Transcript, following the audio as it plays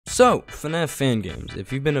So, FNAF fan games.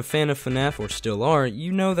 If you've been a fan of FNAF or still are,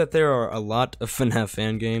 you know that there are a lot of FNAF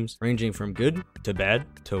fan games, ranging from good to bad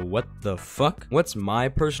to what the fuck. What's my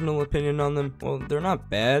personal opinion on them? Well, they're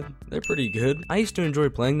not bad, they're pretty good. I used to enjoy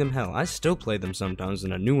playing them. Hell, I still play them sometimes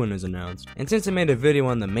when a new one is announced. And since I made a video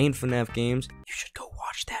on the main FNAF games, you should go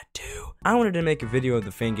watch that too. I wanted to make a video of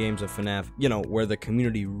the fan games of FNAF, you know, where the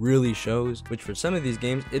community really shows, which for some of these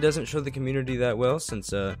games, it doesn't show the community that well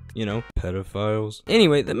since, you know, pedophiles.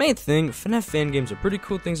 Anyway, the main thing, FNAF fan games are pretty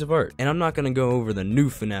cool things of art, and I'm not gonna go over the new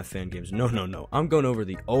FNAF fan games, no. I'm going over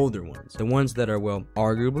the older ones, the ones that are, well,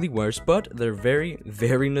 arguably worse, but they're very,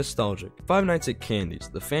 very nostalgic. Five Nights at Candy's,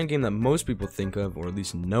 the fan game that most people think of, or at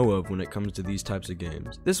least know of when it comes to these types of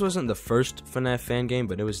games. This wasn't the first FNAF fan game,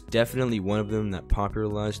 but it was definitely one of them that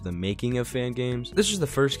popularized the making of fan games. This was the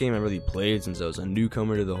first game I really played since I was a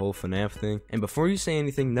newcomer to the whole FNAF thing, and before you say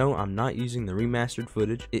anything, no, I'm not using the remastered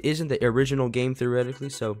footage. It isn't the original game theoretically,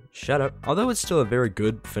 so shut up. Although it's still a very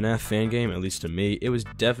good FNAF fan game, at least to me, it was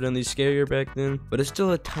definitely scarier back then, but it's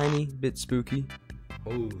still a tiny bit spooky.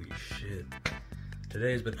 Holy shit.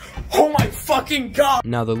 Today has been— oh my fucking god!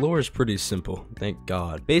 Now the lore is pretty simple, thank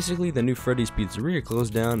god. Basically, the new Freddy's Pizzeria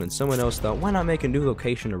closed down and someone else thought, why not make a new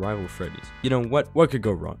location to rival Freddy's? You know, what could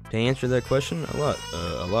go wrong? To answer that question, a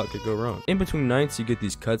lot could go wrong. In between nights, you get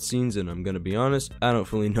these cutscenes, and I'm gonna be honest, I don't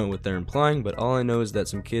fully know what they're implying, but all I know is that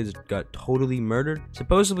some kids got totally murdered.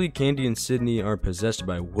 Supposedly, Candy and Sydney are possessed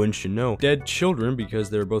by, wouldn't you know, dead children because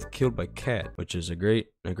they were both killed by Cat, which is a great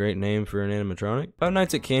name for an animatronic. Five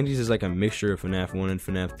Nights at Candy's is like a mixture of FNAF 1 and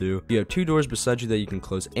FNAF 2. You have two doors beside you that you can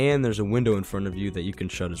close, and there's a window in front of you that you can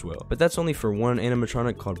shut as well. But that's only for one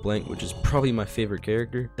animatronic called Blank, which is probably my favorite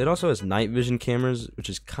character. It also has night vision cameras, which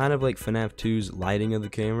is kind of like FNAF 2's lighting of the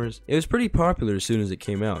cameras. It was pretty popular as soon as it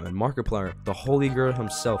came out, and Markiplier, the Holy Girl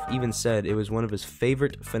himself, even said it was one of his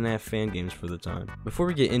favorite FNAF fan games for the time. Before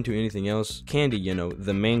we get into anything else, Candy, you know,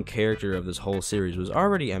 the main character of this whole series, was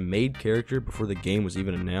already a made character before the game was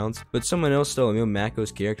even announced, but someone else stole Emil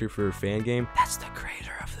Mako's character for a fan game. That's the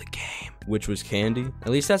creator of the game, which was Candy. At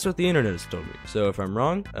least that's what the internet has told me. So if I'm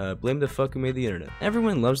wrong, blame the fuck who made the internet.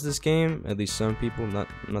 Everyone loves this game, at least some people, not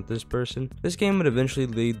this person. This game would eventually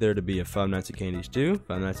lead there to be a Five Nights at Candy's 2,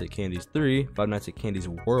 Five Nights at Candy's 3, Five Nights at Candy's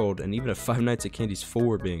World, and even a Five Nights at Candy's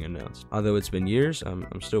 4 being announced. Although it's been years,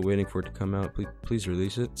 I'm still waiting for it to come out. Please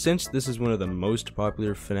release it. Since this is one of the most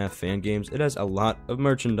popular FNAF fan games, it has a lot of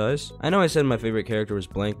merchandise. I know I said my favorite character was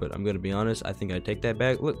Blank, but I'm gonna be honest, I think I take that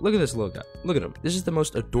back. Look at this little guy. Look at him. This is the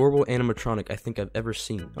most adorable animatronic I think I've ever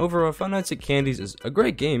seen. Overall, Five Nights at Candy's is a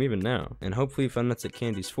great game even now, and hopefully Five Nights at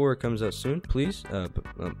Candy's 4 comes out soon. Please,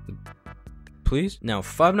 please. Now,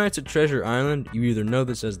 Five Nights at Treasure Island, you either know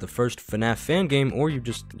this as the first FNAF fan game, or you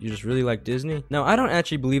just really like Disney. Now, I don't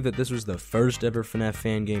actually believe that this was the first ever FNAF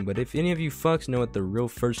fan game, but if any of you fucks know what the real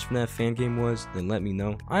first FNAF fan game was, then let me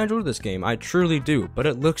know. I enjoyed this game, I truly do, but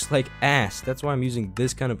it looks like ass. That's why I'm using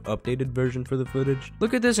this kind of updated version for the footage.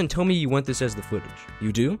 Look at this and tell me you want this as the footage.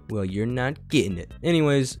 You do? Well, you're not getting it.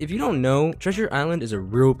 Anyways, if you don't know, Treasure Island is a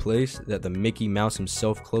real place that the Mickey Mouse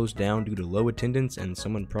himself closed down due to low attendance and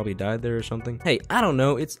someone probably died there or something. Hey, I don't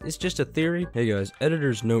know, it's just a theory. Hey guys,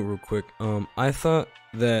 editor's note real quick. I thought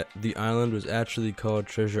that the island was actually called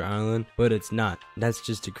Treasure Island, but it's not. That's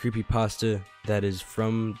just a creepypasta that is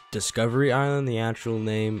from Discovery Island, the actual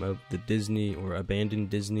name of the Disney or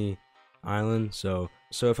abandoned Disney island. So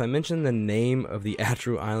if I mention the name of the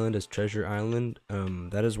actual island as Treasure Island,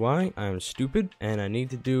 that is why I'm stupid and I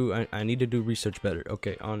need to do research better.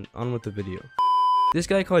 Okay, on with the video. This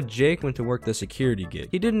guy called Jake went to work the security gig.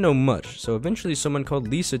 He didn't know much, so eventually someone called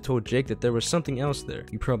Lisa told Jake that there was something else there.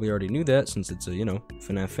 You probably already knew that since it's a, you know,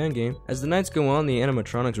 FNAF fan game. As the nights go on, the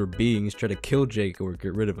animatronics or beings try to kill Jake or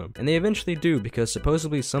get rid of him. And they eventually do, because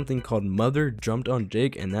supposedly something called Mother jumped on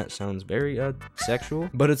Jake, and that sounds very, sexual.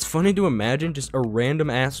 But it's funny to imagine just a random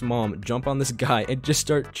ass mom jump on this guy and just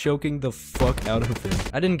start choking the fuck out of him.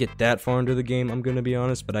 I didn't get that far into the game, I'm gonna be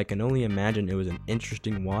honest, but I can only imagine it was an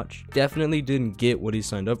interesting watch. Definitely didn't get what he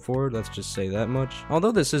signed up for, let's just say that much.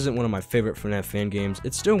 Although this isn't one of my favorite FNAF fan games,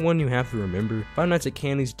 it's still one you have to remember. Five Nights at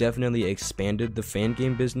Candy's definitely expanded the fan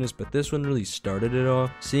game business, but this one really started it all.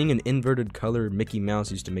 Seeing an inverted color Mickey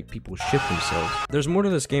Mouse used to make people shit themselves. There's more to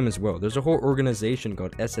this game as well. There's a whole organization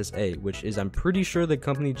called SSA, which is, I'm pretty sure, the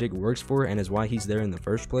company Jake works for and is why he's there in the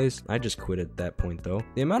first place. I just quit at that point though.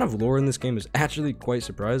 The amount of lore in this game is actually quite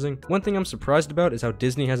surprising. One thing I'm surprised about is how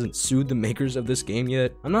Disney hasn't sued the makers of this game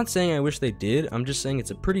yet. I'm not saying I wish they did, I'm just saying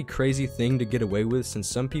it's a pretty crazy thing to get away with since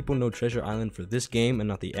some people know Treasure Island for this game and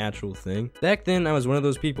not the actual thing. Back then, I was one of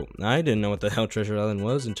those people. I didn't know what the hell Treasure Island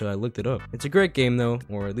was until I looked it up. It's a great game though,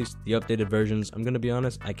 or at least the updated versions. I'm gonna be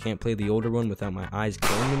honest, I can't play the older one without my eyes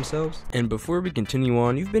killing themselves. And before we continue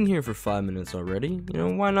on, you've been here for 5 minutes already. You know,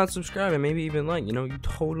 why not subscribe and maybe even like, you know, you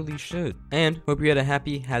totally should. And hope you had a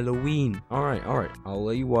happy Halloween. Alright, I'll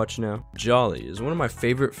let you watch now. Jolly is one of my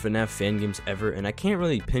favorite FNAF fan games ever, and I can't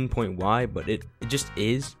really pinpoint why, but it just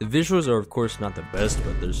is. The visuals are of course not the best,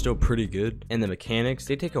 but they're still pretty good. And the mechanics,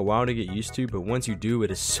 they take a while to get used to, but once you do,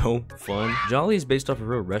 it is so fun. Jolly is based off a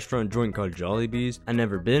real restaurant joint called Jollibee's. I've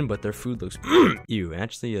never been, but their food looks ew,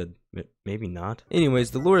 actually maybe not.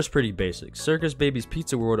 Anyways, the lore is pretty basic. Circus Baby's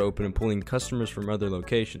Pizza World opened and pulling customers from other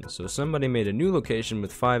locations, so somebody made a new location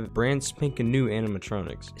with 5 brand spanking new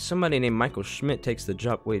animatronics. Somebody named Michael Schmidt takes the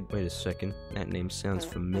job. Wait a second, that name sounds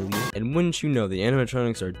familiar. And wouldn't you know, the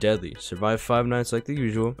animatronics are deadly. Survive 5 nights like the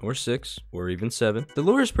usual, or 6, or even 7. The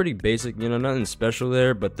lore is pretty basic, you know, nothing special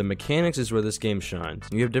there, but the mechanics is where this game shines.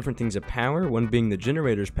 You have different things of power, one being the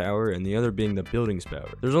generator's power and the other being the building's power.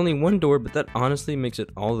 There's only one door, but that honestly makes it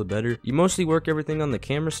all the better. You mostly work everything on the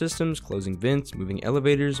camera systems, closing vents, moving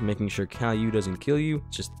elevators, making sure Caillou doesn't kill you,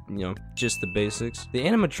 just the basics. The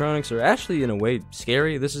animatronics are actually in a way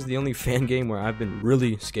scary. This is the only fan game where I've been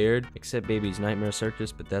really scared, except Baby's Nightmare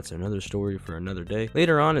Circus, but that's another story for another day.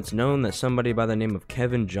 Later on, it's known that somebody by the name of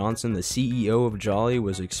Kevin Johnson, the CEO of Jolly,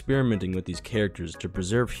 was experimenting with these characters to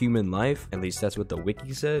preserve human life. At least that's what the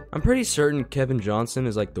wiki said. I'm pretty certain Kevin Johnson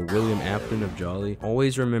is like the William Afton of Jolly.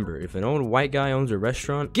 Always remember, if an old white guy owns a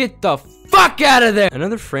restaurant, get the fuck out of there!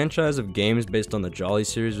 Another franchise of games based on the Jolly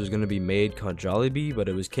series was going to be made called Jollibee, but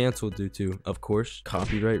it was canceled due to, of course,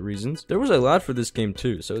 copyright reasons. There was a lot for this game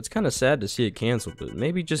too, so it's kind of sad to see it canceled, but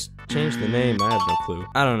maybe just change the name. I have no clue.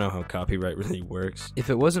 I don't know how copyright really works. If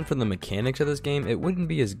it wasn't for the mechanics of this game, it wouldn't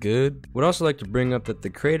be as good. Would also like to bring up that the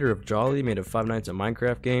creator of Jolly made a Five Nights at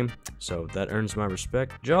Minecraft game, so that earns my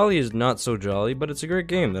respect. Jolly is not so jolly, but it's a great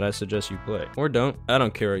game that I suggest you play. Or don't. I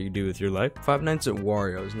don't care what you do with your life. Five Nights at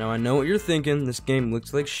Wario's. Now I know what you're thinking, this game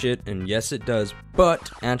looks like shit, and yes it does,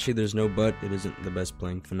 but actually there's no but, it isn't the best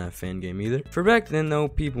playing FNAF fan game either. For back then though,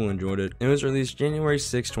 people enjoyed it. It was released January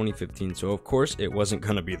 6, 2015, so of course it wasn't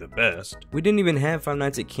gonna be the best. We didn't even have Five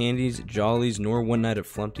Nights at Candy's, Jolly's, nor One Night at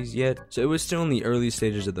Flumpty's yet, so it was still in the early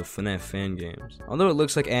stages of the FNAF fan games. Although it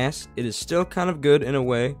looks like ass, it is still kind of good in a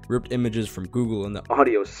way. Ripped images from Google and the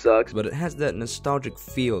audio sucks, but it has that nostalgic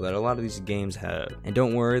feel that a lot of these games have. And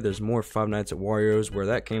don't worry, there's more Five Nights at Wario's where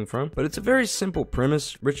that came from, but it's a very simple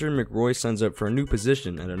premise. Richard McRoy signs up for a new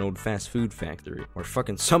position at an old fast food factory, where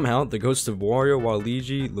fucking somehow the ghosts of Wario,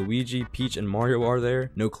 Waluigi, Luigi, Peach, and Mario are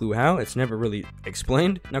there. No clue how, it's never really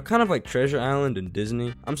explained. Now kind of like Treasure Island and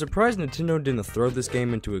Disney, I'm surprised Nintendo didn't throw this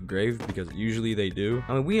game into a grave, because usually they do.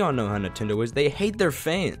 I mean, we all know how Nintendo is, they hate their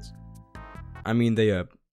fans. I mean, they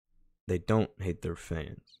don't hate their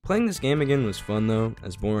fans. Playing this game again was fun though,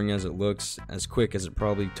 as boring as it looks, as quick as it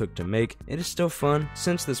probably took to make, it is still fun.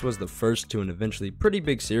 Since this was the first to an eventually pretty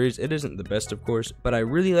big series, it isn't the best of course, but I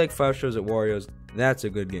really like 5 Shows at Wario's. That's a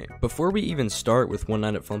good game. Before we even start with One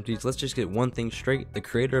Night at Flumpty's, let's just get one thing straight. The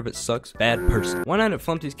creator of it sucks. Bad person. One Night at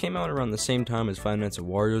Flumpty's came out around the same time as Five Nights at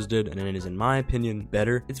Wario's did, and it is, in my opinion,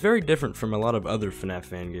 better. It's very different from a lot of other FNAF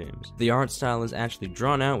fan games. The art style is actually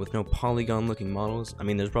drawn out with no polygon looking models. I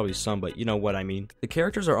mean, there's probably some, but you know what I mean. The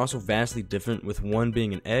characters are also vastly different, with one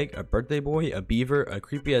being an egg, a birthday boy, a beaver, a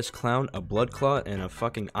creepy ass clown, a blood clot, and a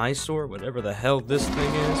fucking eyesore, whatever the hell this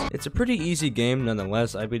thing is. It's a pretty easy game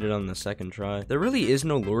nonetheless. I beat it on the second try. There really is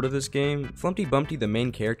no lore to this game. Flumpty Bumpty, the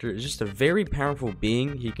main character, is just a very powerful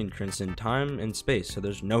being. He can transcend time and space, so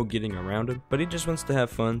there's no getting around him, but he just wants to have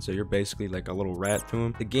fun, so you're basically like a little rat to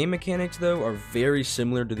him. The game mechanics though are very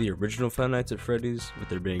similar to the original Five Nights at Freddy's, with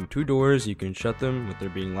there being 2 doors, you can shut them, with there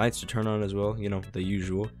being lights to turn on as well, you know, the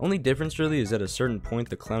usual. Only difference really is at a certain point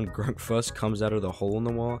the clown Grunk Fuss comes out of the hole in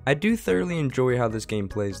the wall. I do thoroughly enjoy how this game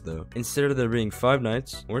plays though. Instead of there being 5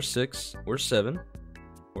 nights, or 6, or 7,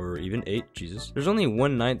 or even 8, Jesus. There's only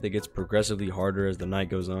one night that gets progressively harder as the night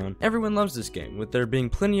goes on. Everyone loves this game, with there being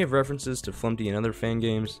plenty of references to Flumpty and other fan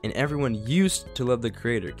games, and everyone used to love the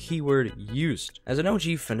creator, keyword used. As an OG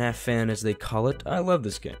FNAF fan as they call it, I love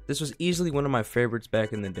this game. This was easily one of my favorites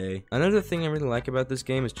back in the day. Another thing I really like about this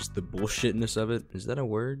game is just the bullshitness of it. Is that a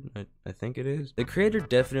word? I think it is. The creator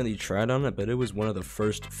definitely tried on it, but it was one of the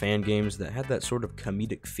first fan games that had that sort of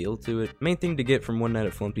comedic feel to it. Main thing to get from One Night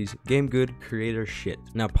at Flumpty's, game good, creator shit.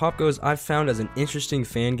 Now, POPGOES I've found as an interesting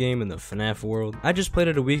fan game in the FNAF world. I just played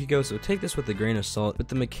it a week ago, so take this with a grain of salt, but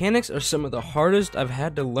the mechanics are some of the hardest I've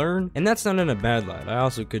had to learn, and that's not in a bad light. I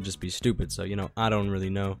also could just be stupid, so I don't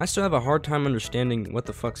really know. I still have a hard time understanding what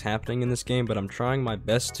the fuck's happening in this game, but I'm trying my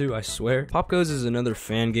best to, I swear. POPGOES is another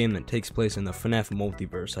fan game that takes place in the FNAF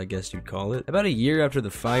multiverse, I guess you'd call it. About a year after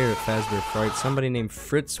the fire at Fazbear Fright, somebody named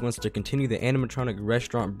Fritz wants to continue the animatronic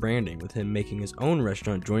restaurant branding, with him making his own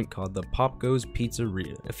restaurant joint called the POPGOES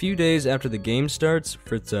Pizzeria. A few days after the game starts,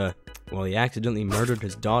 Fritz, he accidentally murdered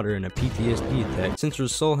his daughter in a PTSD attack. Since her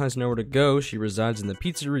soul has nowhere to go, she resides in the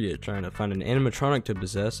pizzeria trying to find an animatronic to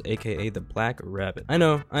possess, aka the Black Rabbit. I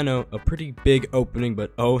know, a pretty big opening,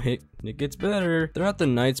 but oh, it gets better. Throughout the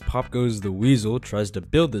nights, POPGOES the Weasel tries to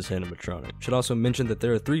build this animatronic. Should also mention that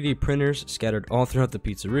there are 3D printers scattered all throughout the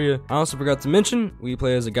pizzeria. I also forgot to mention, we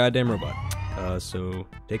play as a goddamn robot. So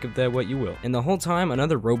take of that what you will. And the whole time,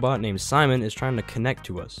 another robot named Simon is trying to connect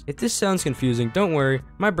to us. If this sounds confusing, don't worry,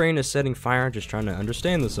 my brain is setting fire just trying to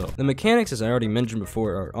understand this all. The mechanics, as I already mentioned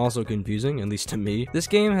before, are also confusing, at least to me. This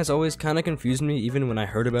game has always kinda confused me even when I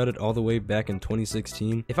heard about it all the way back in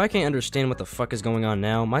 2016. If I can't understand what the fuck is going on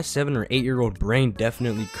now, my 7 or 8 year old brain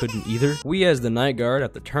definitely couldn't either. We as the night guard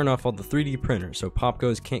have to turn off all the 3D printers so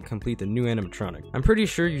POPGOES can't complete the new animatronic. I'm pretty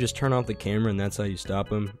sure you just turn off the camera and that's how you stop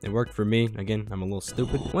him. It worked for me. Again, I'm a little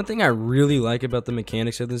stupid. One thing I really like about the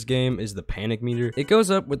mechanics of this game is the panic meter. It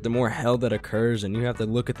goes up with the more hell that occurs, and you have to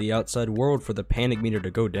look at the outside world for the panic meter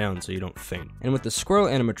to go down so you don't faint. And with the squirrel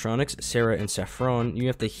animatronics, Sarah and Saffron, you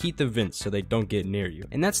have to heat the vents so they don't get near you.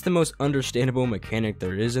 And that's the most understandable mechanic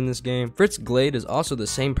there is in this game. Fritz Glade is also the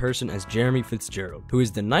same person as Jeremy Fitzgerald, who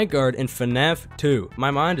is the night guard in FNAF 2.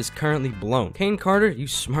 My mind is currently blown. Kane Carter, you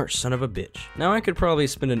smart son of a bitch. Now I could probably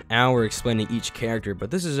spend an hour explaining each character,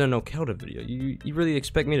 but this is a no-Kelda video. You really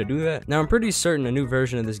expect me to do that? Now I'm pretty certain a new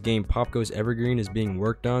version of this game, POPGOES Evergreen, is being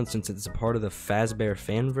worked on since it's a part of the Fazbear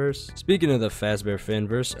fanverse. Speaking of the Fazbear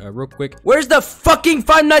fanverse, real quick, where's the fucking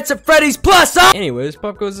Five Nights at Freddy's Plus? Anyways,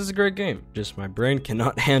 POPGOES is a great game. Just my brain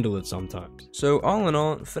cannot handle it sometimes. So all in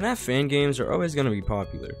all, FNAF fan games are always going to be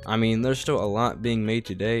popular. I mean, there's still a lot being made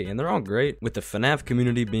today, and they're all great. With the FNAF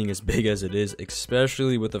community being as big as it is,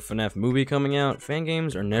 especially with the FNAF movie coming out, fan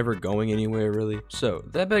games are never going anywhere really. So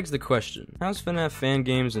that begs the question, how's FNAF fan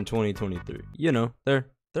games in 2023?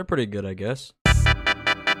 They're pretty good, I guess.